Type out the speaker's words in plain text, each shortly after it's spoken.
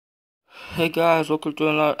Hey guys, welcome to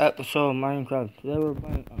another episode of Minecraft. Today we're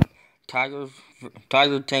playing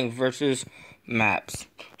Tiger Tank versus Maps.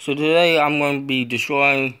 So today I'm going to be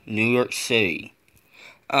destroying New York City.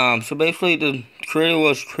 So basically the creator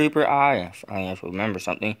was Creeper I have to remember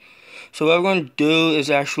something. So what we're going to do is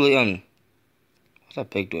actually what's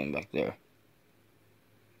that pig doing back there?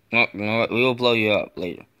 No, you know what? We will blow you up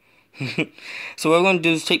later. So what we're going to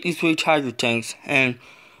do is take these 3 Tiger Tanks, and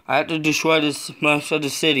I have to destroy this most of the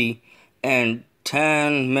city in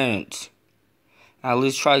 10 minutes. At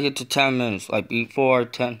least try to get to 10 minutes, like before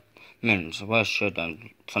 10 minutes. Well, I should have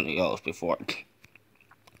done something else before.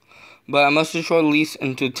 But I must destroy at least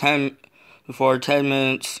before 10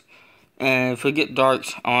 minutes. And if it gets dark,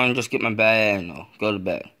 I want to just get my bed and go to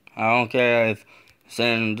bed. I don't care if it's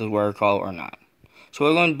in the word call or not. So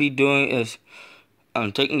what we're going to be doing is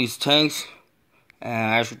taking these tanks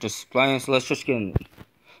and actually just explain. So let's just get in there.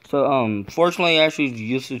 So fortunately, I actually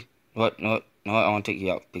used to. No, I want to take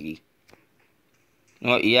you out, piggy.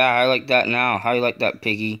 No, yeah, I like that now. How you like that,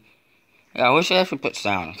 piggy? Yeah, I wish I actually put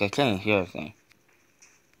sound, because I can't hear anything.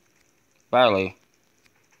 Barely.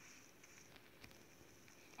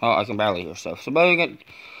 Oh, I can barely hear stuff. So, if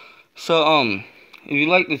you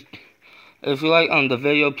like the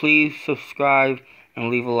video, please subscribe and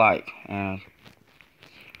leave a like. And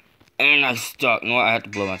I stuck. No, I had to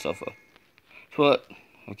blow myself up. So what?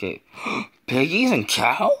 Okay. Piggies and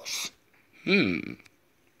cows? Where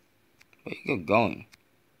you going?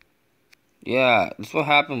 Yeah, that's what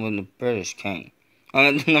happened when the British came.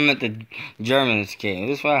 I meant the Germans came.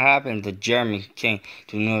 This is what happened. The Germans came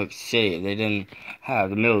to New York City. They didn't have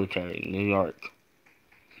the military in New York.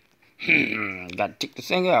 Gotta take this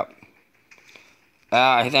thing out.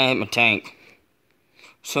 I think I hit my tank.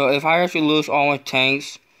 So if I actually lose all my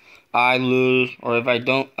tanks, I lose. Or if I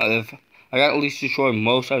don't, if I got at least destroy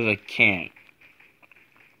most as I can.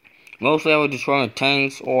 Mostly I will destroy my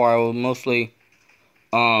tanks, or I will mostly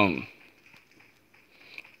what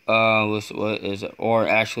is it? Or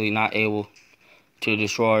actually not able to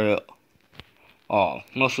destroy it all.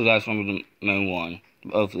 Mostly that's going to be the main one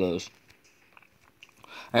of those.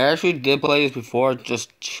 I actually did play this before,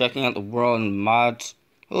 just checking out the world and mods.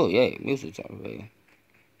 Oh yay, music's already.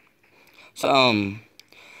 So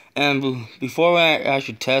and before I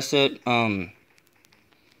actually test it, well,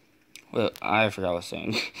 I forgot what I was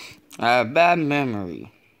saying. I have bad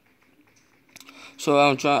memory. So I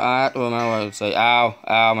have to remember what I would say. Ow,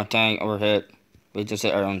 ow, my tank overhit. We just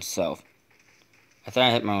hit our own self. I think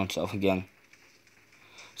I hit my own self again.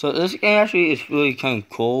 So this game actually is really kind of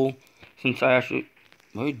cool, since I actually...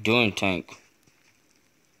 What are you doing, tank?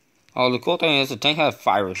 Oh, the cool thing is the tank has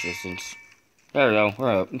fire resistance. There we go,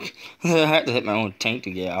 we're up. I had to hit my own tank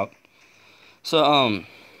to get out. So,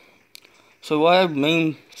 so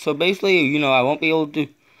basically, you know, I won't be able to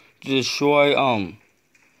destroy,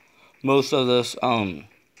 most of this,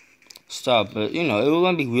 stuff, but, you know, it was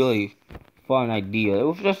gonna be really fun idea. It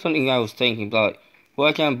was just something I was thinking about, like,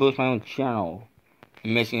 why can't I boost my own channel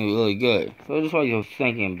and making it really good? So that's what I was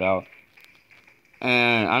thinking about.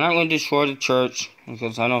 And I'm not going to destroy the church,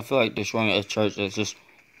 because I don't feel like destroying a church that's just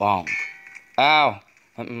bombed. Ow!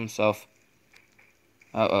 Hit myself.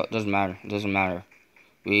 It doesn't matter. It doesn't matter.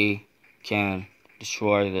 We can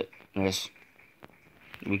destroy this.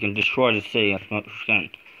 We can destroy the city. That's what we're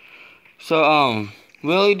saying. So,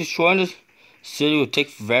 really destroying this city would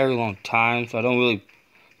take a very long time, so I don't really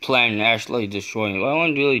plan on actually destroying it. What I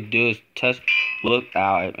want to really do is look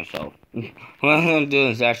out at myself. What I'm going to do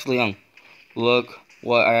is actually, look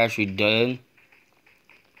what I actually did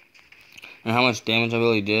and how much damage I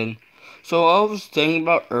really did. So I was thinking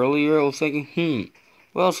about earlier, I was thinking,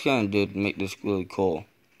 what else can I do to make this really cool?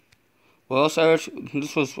 Well,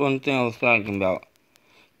 this was one thing I was thinking about.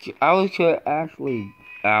 I could actually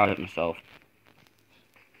out at myself.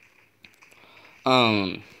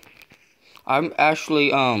 I'm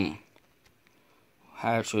actually, I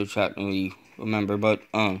actually technically remember, but,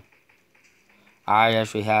 I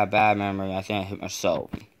actually had bad memory. I think I hit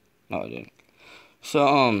myself. No, I didn't.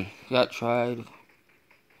 So, got tried.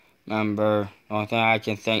 Remember, the only thing I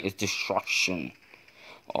can think is destruction.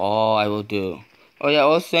 All I will do. Oh yeah,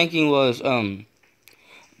 what I was thinking was,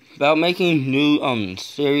 about making new,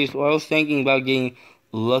 series. What I was thinking about getting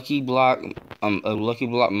Lucky Block, a Lucky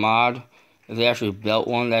Block mod. If they actually built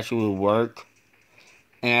one that actually would work.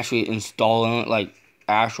 And actually installing it, like,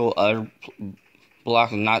 actual other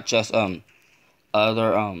blocks, not just, not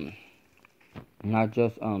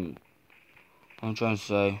just, I'm trying to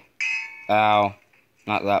say, ow,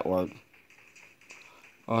 not that word.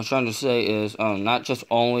 What I'm trying to say is, not just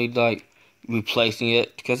only, like, replacing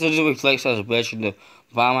it, because it just replaces as a bitch, the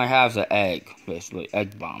bomb I have is an egg, basically,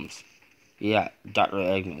 egg bombs. Yeah, Dr.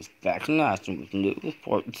 Eggman's back in action with new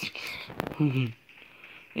reports.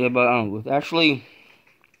 Yeah, but with actually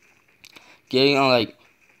getting on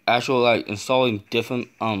installing different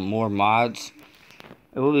more mods,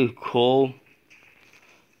 it would be cool.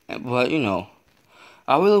 But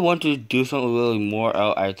I really want to do something really more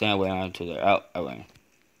out. I think I went on to the out. I went.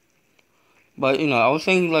 But I was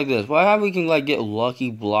thinking like this. Why have we can get lucky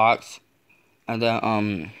blocks, and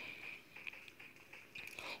then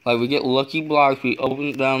we get lucky blocks, we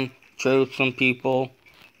open them, trade with some people,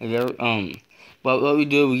 and but what we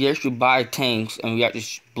do, we actually buy tanks, and we have to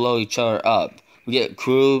blow each other up. We get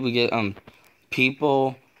crew, we get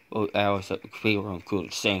people. Well, I always said people and crew,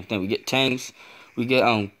 the same thing. We get tanks, we get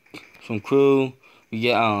some crew, we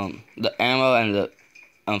get the ammo and the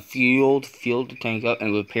fuel to tank up,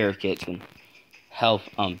 and repair kits and health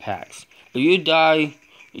packs. If you die,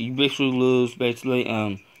 you basically lose.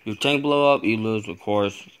 Your tank blow up, you lose, of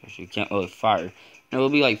course, because you can't really fire. And it will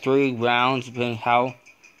be like 3 rounds, depending how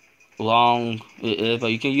long it is. But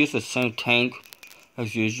you can use the same tank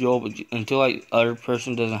as usual, but until other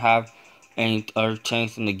person doesn't have any other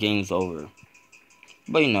tanks, and the game's over.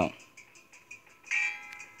 But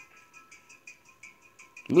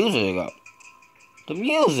music up. The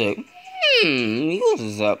music.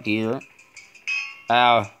 Music's up here.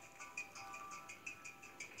 Ow.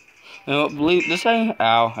 Believe this thing.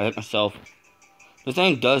 Ow, I hit myself. This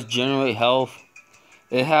thing does generate health.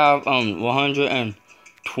 It have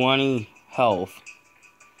 120 health.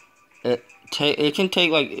 It can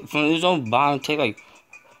take from its own bottom take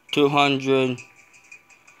 200.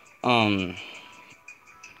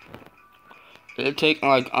 It take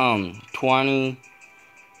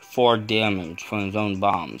 24 damage from its own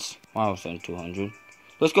bombs. Well, I was saying 200.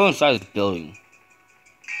 Let's go inside this building.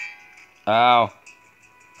 Ow.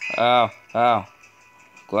 Ow. Ow.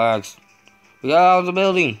 Glags. We got out of the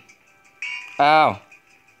building. Ow.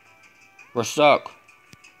 We're stuck.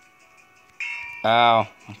 Ow.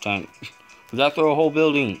 Tank. We got through a whole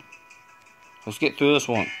building. Let's get through this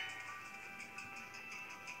one.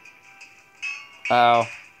 Ow.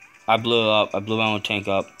 I blew it up. I blew my own tank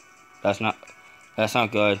up. That's not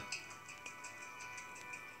good.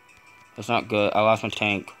 That's not good. I lost my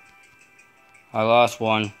tank. I lost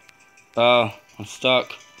one. Oh, I'm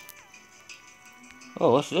stuck.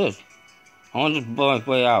 Oh, what's this? I want to just blow my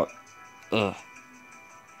way out. Ugh.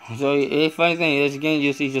 So the funny thing is, you can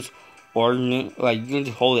just ordinate, you can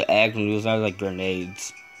just hold the eggs and use that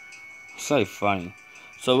grenades. It's so funny.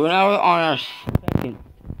 So we're now on our second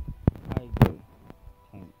tiger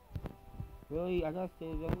tank. Really, I gotta say,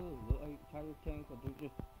 those little tiger tanks, but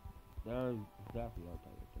they're exactly our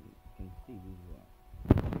tiger tank. You can see these are.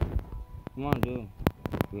 Come on, dude.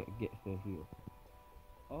 Get through here.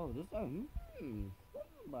 Oh, this time,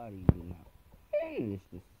 somebody did not finish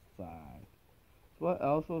this side. What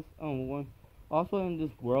else was also in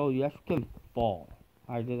this world, you actually can fall.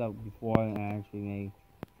 I did that before and I actually made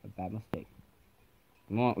a bad mistake.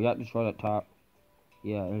 Come on, we have to destroy that top.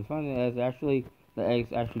 Yeah, and funny is actually the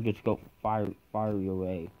eggs actually just go fire your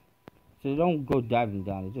way. So they don't go diving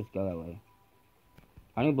down, they just go that way.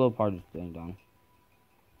 I need to blow part of this thing down.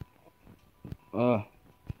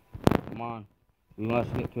 Come on. We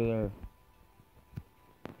must get through there.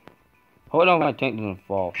 Hold on, my tank doesn't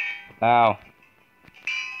fall. Ow.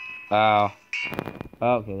 Ow.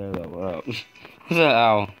 Okay, there we go. We're up. What's that?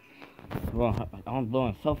 Ow. Well, I'm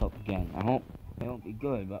blowing myself up again. I hope it won't be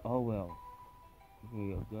good, but oh well. It's gonna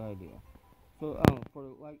be a good idea. So, for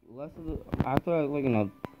less of the after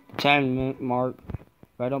 10-minute mark,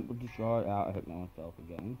 if I don't destroy it out, I hit myself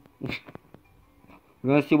again.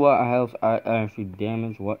 We're gonna see what else I actually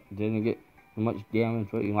damaged, what didn't get much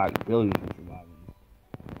damage, what you billions of survivors.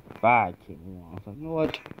 5 kills. I was like, you know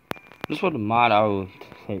what? This is what the mod I would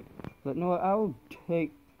take. But you know what? I would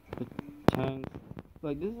take the tanks.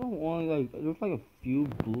 This is only there's a few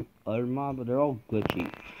other mods, but they're all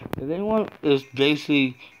glitchy. If anyone is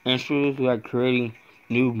basically interested in creating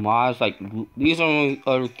new mods, these are only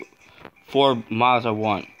other 4 mods I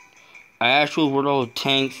want. I actually world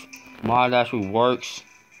tanks mod actually works.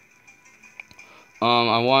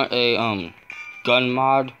 I want a gun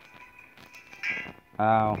mod.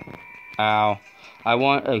 Ow. Ow. I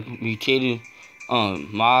want a mutated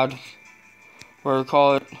mod, what do we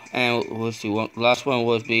call it? And let's see, last one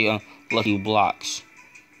would be lucky blocks.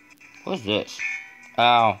 What's this?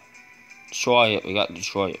 Ow. Destroy it. We got to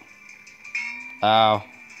destroy it. Ow.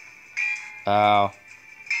 Ow.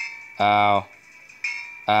 Ow.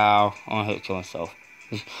 Ow. I want to kill myself.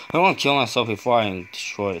 I want to kill myself before I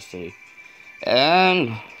destroy the city.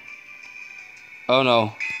 And oh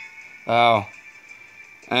no. Ow.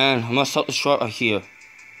 And I must self-destruct right here.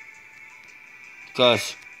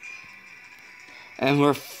 And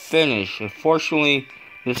we're finished. Unfortunately,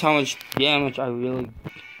 this is how much damage I really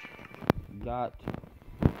got.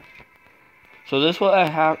 So this is what I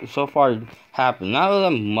have so far happened. Not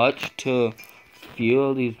really much to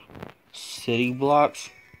fuel these city blocks.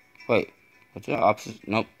 Wait, what's the opposite?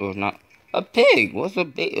 Nope, it was not. A pig! What's a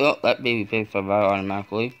baby? Oh, that baby pig survived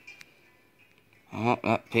automatically. Oh,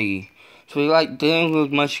 that piggy. So we didn't really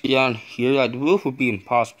much down here. The roof would be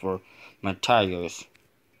impossible for my tigers.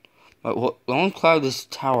 But don't climb this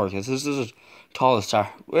tower, because this is the tallest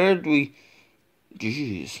tower. Where do we...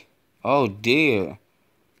 Jeez. Oh, dear.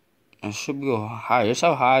 I should go high. That's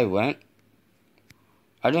how high I went.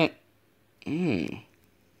 I didn't...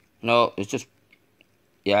 No, it's just...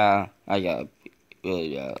 Yeah, I got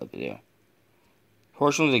really up there.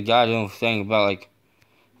 Fortunately, the guy didn't think about,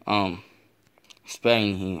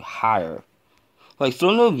 expanding higher.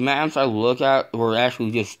 Some of the maps I look at were actually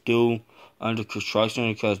just still under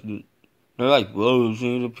construction because they're roads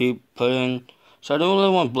need to be put in. So I don't really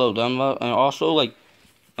want to blow them up. And also,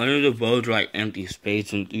 under the roads are empty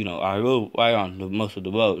space, and I really ride on most of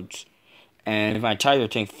the roads. And if my tiger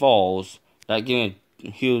tank falls, that gives me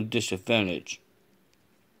a huge disadvantage.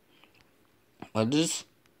 But this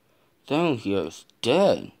thing here is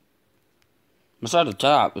dead. Beside the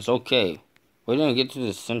top, it's okay. We didn't get to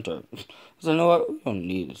the center. So you know what? We don't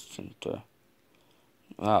need the center.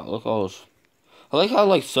 Wow, look at all those. I like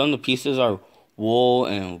how some of the pieces are wool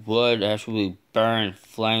and wood actually burn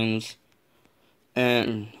flames.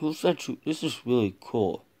 And who said this is really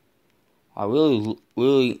cool. I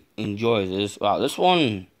really enjoy this. Wow, this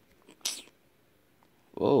one.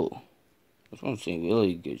 Whoa, this one's in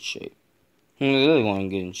really good shape. I really want to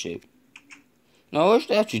get in shape. Now, what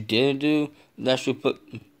they actually did do, they actually put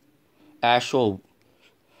actual,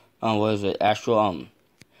 actual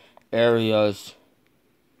areas.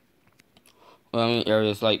 Well, I mean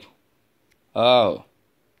areas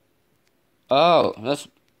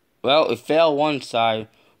well, it failed one side.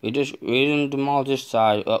 We didn't demolish this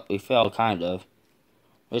side. Oh, we failed kind of.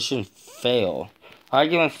 It shouldn't fail. I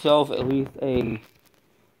give myself at least a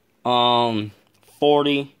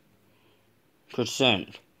 40%.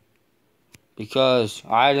 Because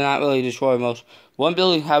I did not really destroy most. One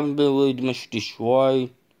building haven't been really much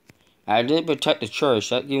destroyed. I did protect the church.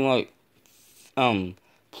 That gave me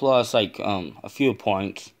plus a few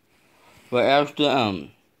points. But after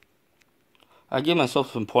I give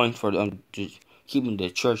myself some points for keeping the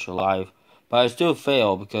church alive. But I still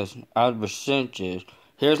fail because out of percentages,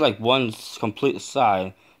 here's one complete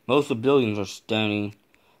side. Most of the buildings are standing,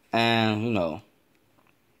 and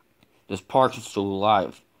this park is still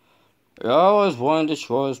alive. I always wanted to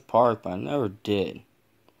destroy this park, but I never did.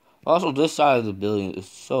 Also, this side of the building is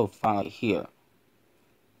so fine here.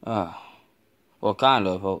 Well, kind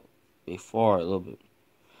of. Before a little bit.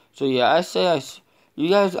 So yeah, I say you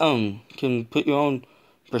guys can put your own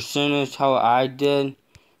percentage how I did.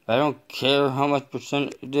 I don't care how much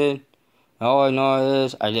percent I did. All I know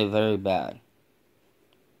is I did very bad.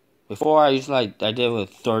 Before I used I did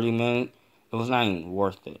with 30 minutes. It was not even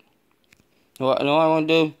worth it. You know what I want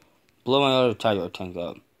to do? Blow my other tiger tank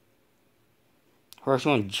up. First,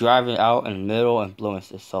 I'm going to drive it out in the middle and blow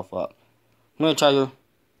myself up. Come here, tiger.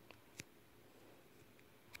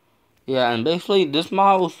 Yeah, and basically, this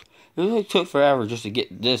mod it really took forever just to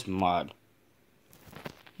get this mod.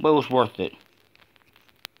 But it was worth it.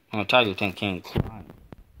 And the tiger tank can't climb.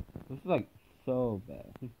 This is so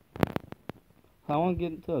bad. I want to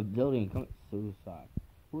get into a building and commit suicide.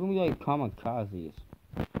 We're going to be kamikazes.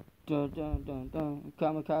 Dun dun dun dun.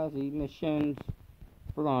 Kamikaze missions.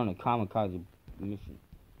 We're going on a kamikaze mission.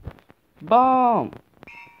 Bomb!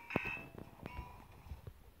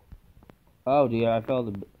 Oh dear, I fell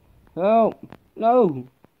the... Help! No!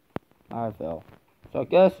 I fell. So I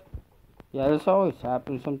guess... Yeah, this always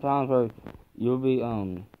happens sometimes where you'll be,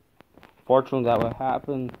 fortunate that will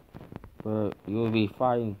happen. Where you'll be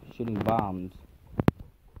shooting bombs.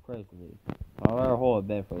 Crazily. I'll let her hold it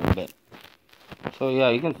back for a little bit. So yeah,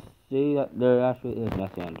 you can see that there actually is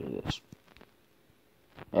nothing under this.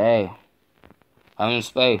 Hey, I'm in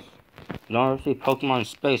space. You don't ever see Pokemon in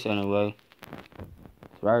space anyway.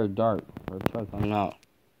 It's very dark. We're coming out.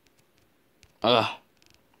 How?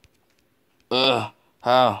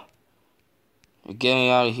 Get me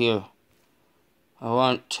out of here. I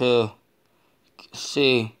want to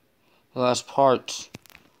see the last parts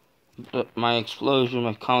of my explosion,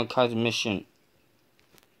 my kamikaze mission.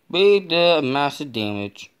 We did massive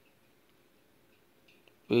damage.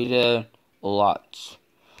 We did lots.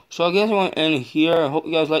 So I guess I want to end here. I hope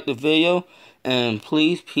you guys liked the video. And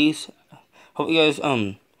please, hope you guys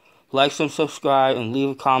like and subscribe and leave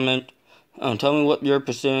a comment. Tell me what your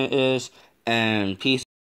percent is, and peace.